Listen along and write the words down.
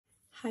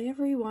Hi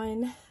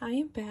everyone, I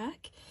am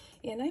back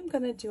and I'm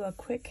going to do a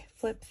quick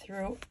flip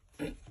through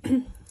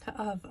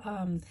of,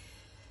 oh,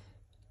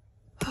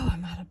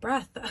 I'm out of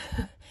breath,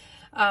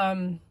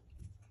 of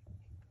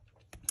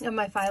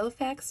my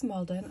Filofax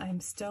Malden. I'm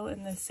still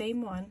in the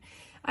same one.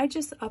 I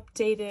just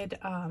updated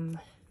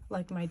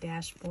like my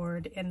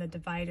dashboard and the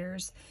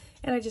dividers,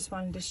 and I just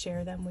wanted to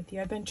share them with you.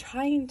 I've been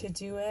trying to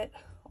do it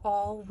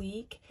all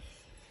week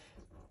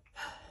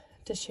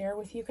to share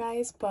with you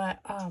guys, but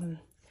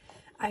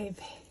I've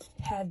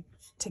had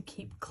to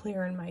keep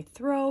clearing my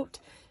throat,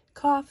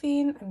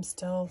 coughing. I'm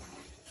still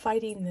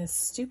fighting this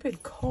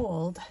stupid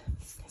cold,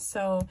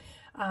 so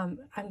I'm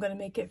going to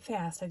make it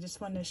fast. I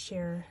just want to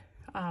share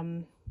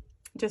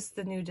just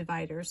the new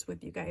dividers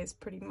with you guys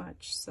pretty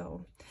much.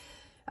 So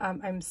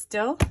I'm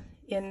still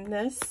in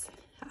this.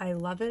 I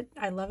love it.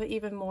 I love it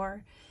even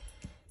more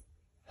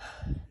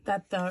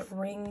that the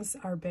rings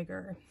are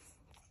bigger.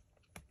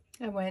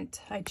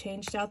 I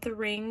changed out the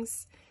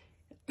rings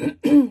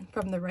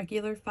from the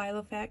regular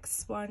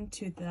Filofax one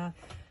to the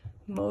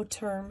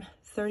Moterm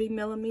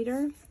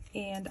 30mm,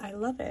 and I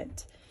love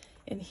it.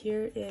 And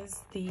here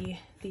is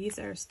these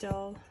are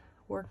still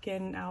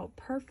working out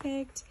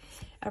perfect.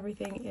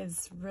 Everything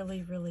is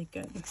really, really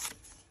good. It's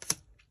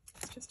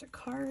just a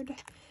card.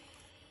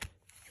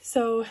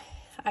 So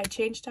I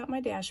changed out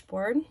my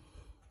dashboard.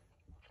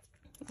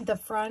 The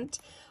front,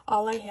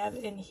 all I have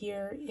in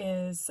here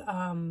is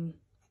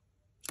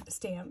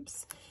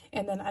stamps,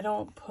 and then I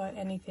don't put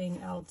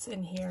anything else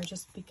in here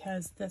just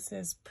because this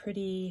is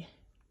pretty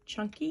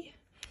chunky,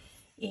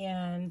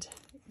 and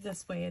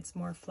this way it's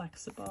more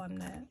flexible. I'm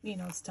not, you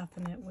know,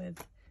 stuffing it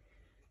with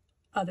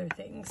other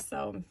things.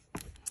 So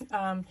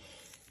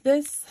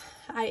this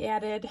I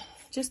added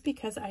just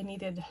because I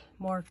needed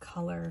more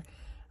color.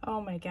 Oh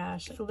my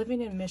gosh,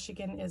 living in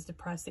Michigan is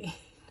depressing.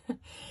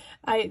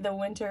 The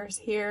winters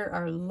here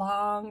are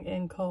long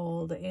and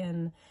cold,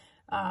 and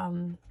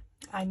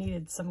I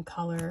needed some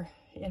color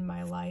in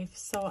my life,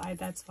 so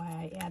that's why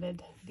I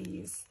added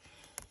these.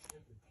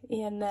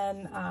 And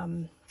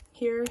then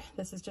here,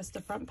 this is just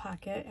the front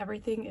pocket.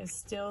 Everything is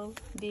still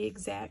the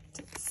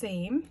exact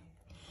same.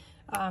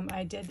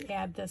 I did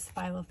add this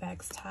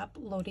Filofax top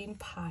loading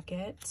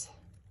pocket,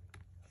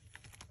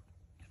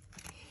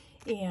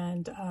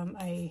 and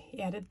I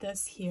added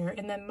this here.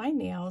 And then my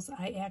nails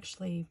I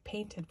actually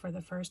painted for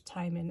the first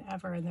time in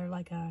ever, and they're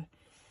like a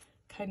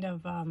kind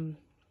of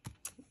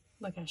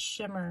like a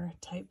shimmer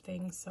type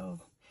thing. So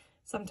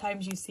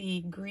sometimes you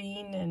see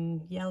green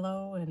and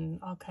yellow and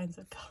all kinds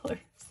of colors,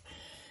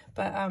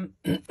 but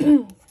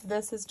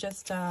this is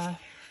just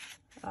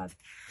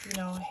you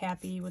know,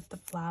 happy with the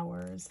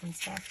flowers and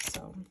stuff.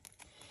 So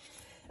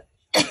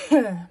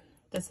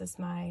this is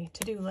my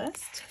to-do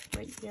list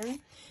right here,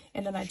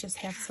 and then I just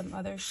have some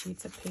other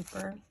sheets of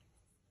paper,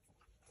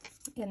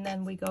 and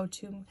then we go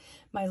to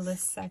my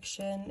list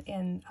section,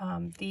 and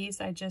these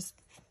I just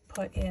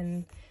put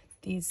in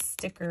these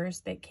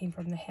stickers that came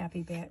from the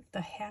Happy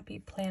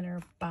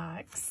Planner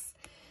box.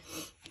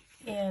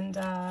 And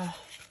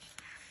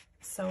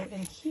so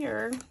in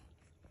here,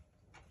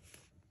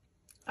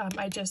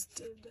 I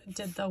just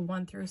did the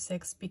 1 through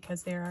 6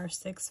 because there are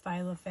 6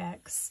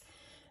 Filofax.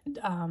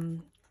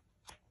 Oh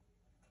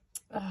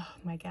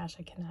my gosh,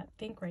 I cannot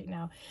think right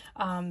now.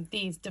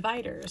 These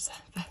dividers.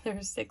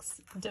 There's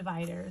 6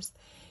 dividers,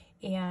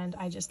 and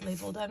I just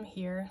labeled them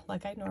here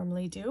like I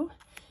normally do.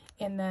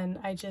 And then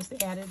I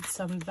just added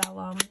some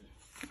vellum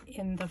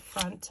in the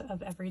front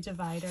of every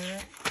divider.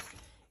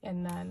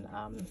 And then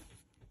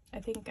I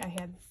think I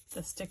had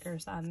the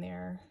stickers on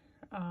there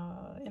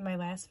in my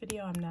last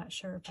video. I'm not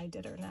sure if I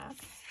did or not.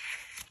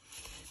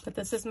 But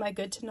this is my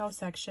good to know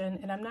section.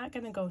 And I'm not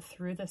going to go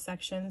through the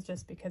sections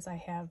just because I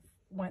have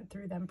went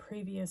through them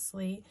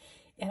previously.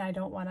 And I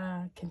don't want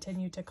to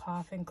continue to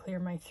cough and clear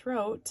my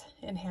throat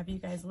and have you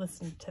guys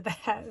listen to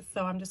that.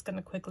 So I'm just going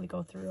to quickly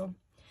go through.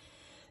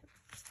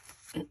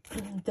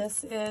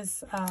 This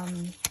is,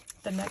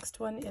 the next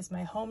one is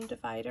my home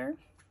divider.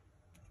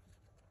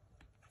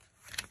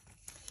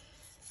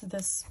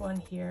 This one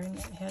here, and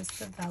it has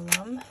the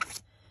vellum,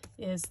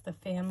 is the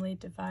family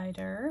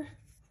divider.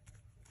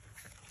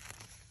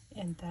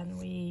 And then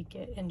we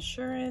get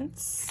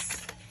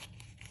insurance.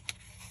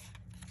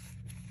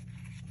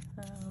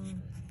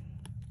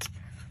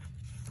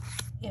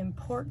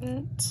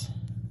 Important.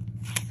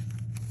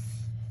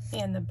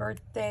 And the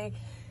birthday.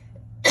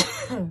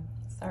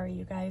 Sorry,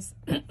 you guys.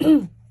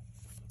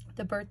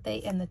 The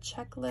birthday and the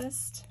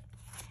checklist.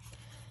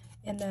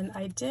 And then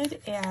I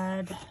did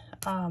add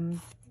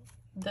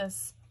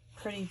this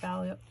pretty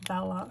vellum.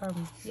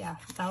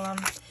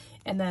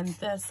 And then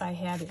this I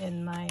had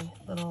in my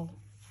little,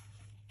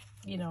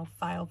 you know,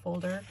 file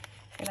folder.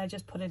 And I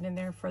just put it in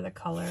there for the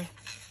color.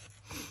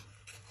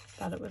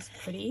 Thought it was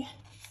pretty.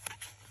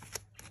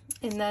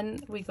 And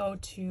then we go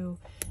to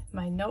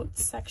my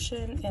notes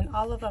section, and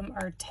all of them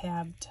are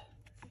tabbed,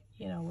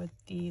 you know, with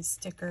these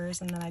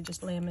stickers, and then I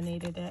just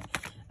laminated it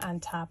on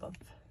top of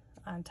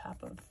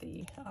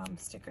the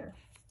sticker.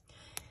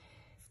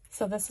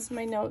 So this is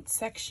my notes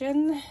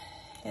section,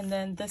 and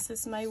then this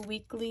is my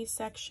weekly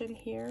section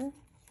here.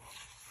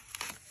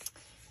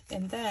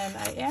 And then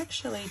I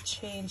actually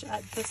changed,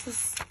 this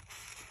is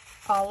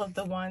all of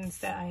the ones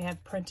that I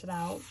had printed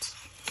out.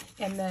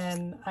 And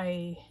then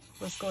I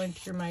was going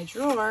through my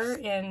drawer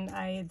and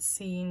I had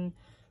seen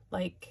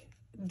like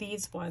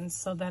these ones.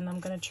 So then I'm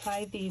going to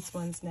try these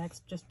ones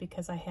next, just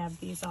because I have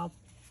these all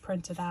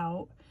printed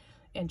out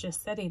and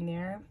just sitting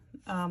there.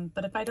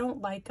 But if I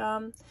don't like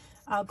them,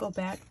 I'll go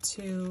back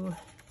to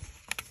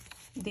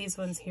these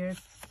ones here,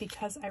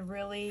 because I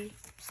really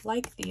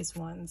like these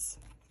ones.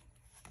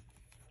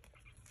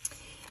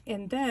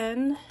 And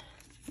then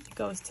it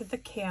goes to the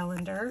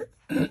calendar.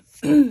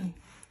 And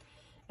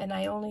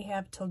I only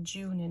have till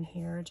June in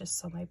here, just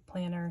so my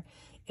planner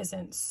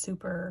isn't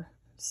super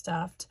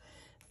stuffed.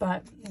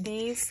 But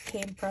these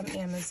came from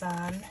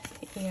Amazon,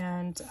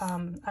 and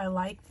I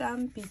like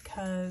them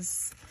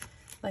because,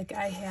 like,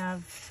 I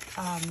have,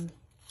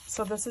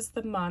 so this is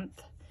the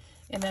month,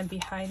 and then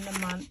behind the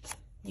month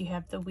you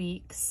have the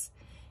weeks.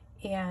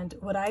 And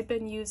what I've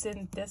been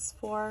using this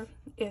for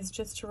is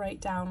just to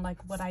write down like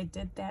what I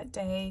did that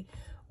day,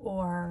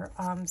 or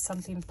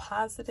something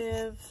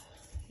positive.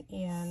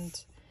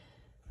 And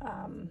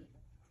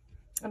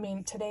I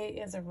mean, today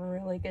is a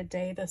really good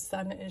day. The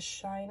sun is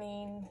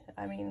shining.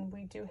 I mean,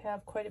 we do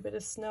have quite a bit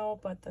of snow,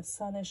 but the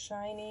sun is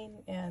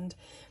shining, and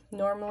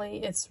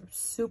normally it's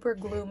super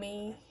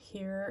gloomy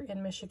here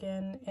in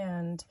Michigan,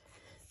 and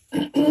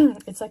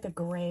it's like a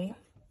gray,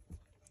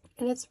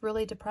 and it's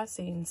really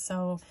depressing.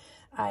 So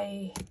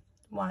I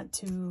want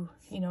to,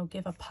 you know,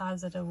 give a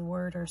positive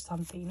word or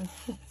something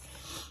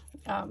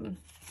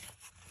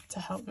to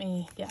help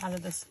me get out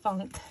of this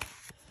funk.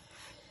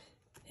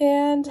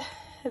 And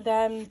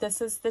then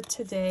this is the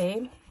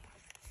today.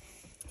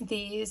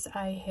 These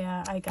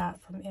I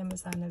got from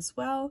Amazon as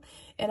well,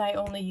 and I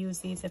only use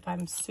these if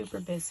I'm super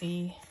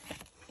busy.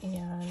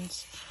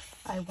 And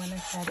I went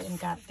ahead and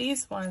got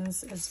these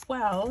ones as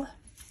well.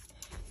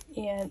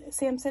 And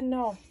Sam said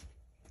no.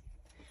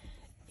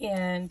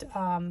 And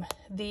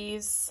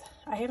these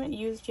I haven't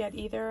used yet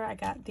either. I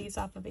got these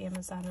off of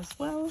Amazon as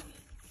well,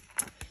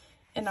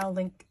 and I'll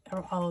link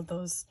all of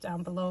those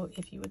down below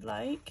if you would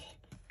like.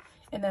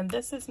 And then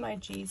this is my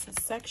Jesus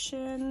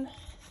section,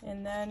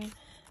 and then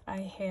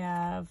I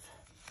have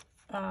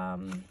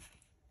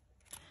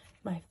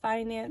my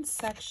finance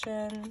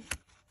section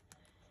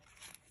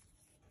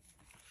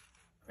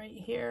right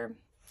here,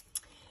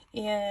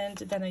 and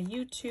then a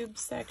YouTube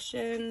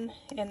section,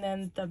 and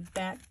then the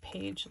back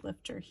page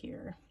lifter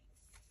here.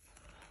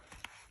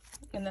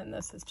 And then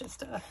this is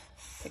just a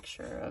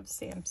picture of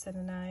Samson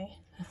and I.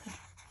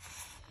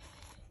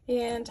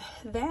 And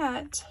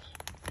that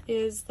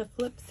is the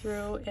flip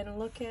through, and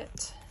look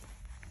at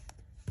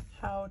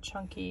how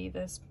chunky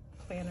this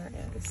planner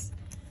is.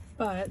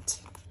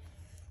 But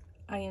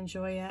I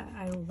enjoy it.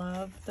 I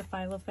love the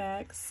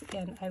Filofax,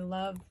 and I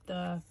love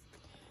the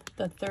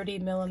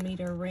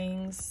 30mm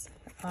rings.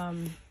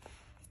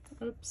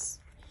 Oops,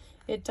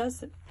 it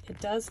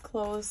does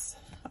close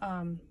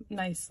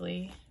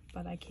nicely,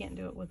 but I can't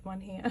do it with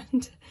one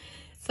hand.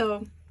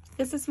 So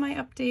this is my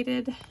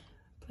updated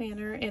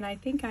planner, and I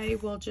think I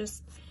will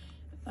just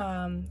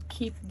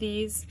keep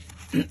these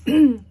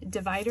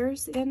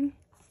dividers in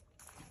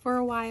for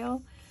a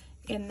while,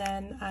 and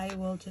then I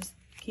will just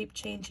keep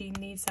changing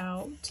these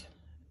out,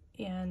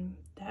 and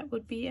that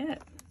would be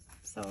it.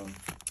 So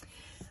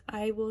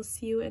I will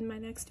see you in my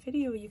next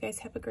video. You guys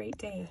have a great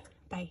day.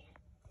 Bye.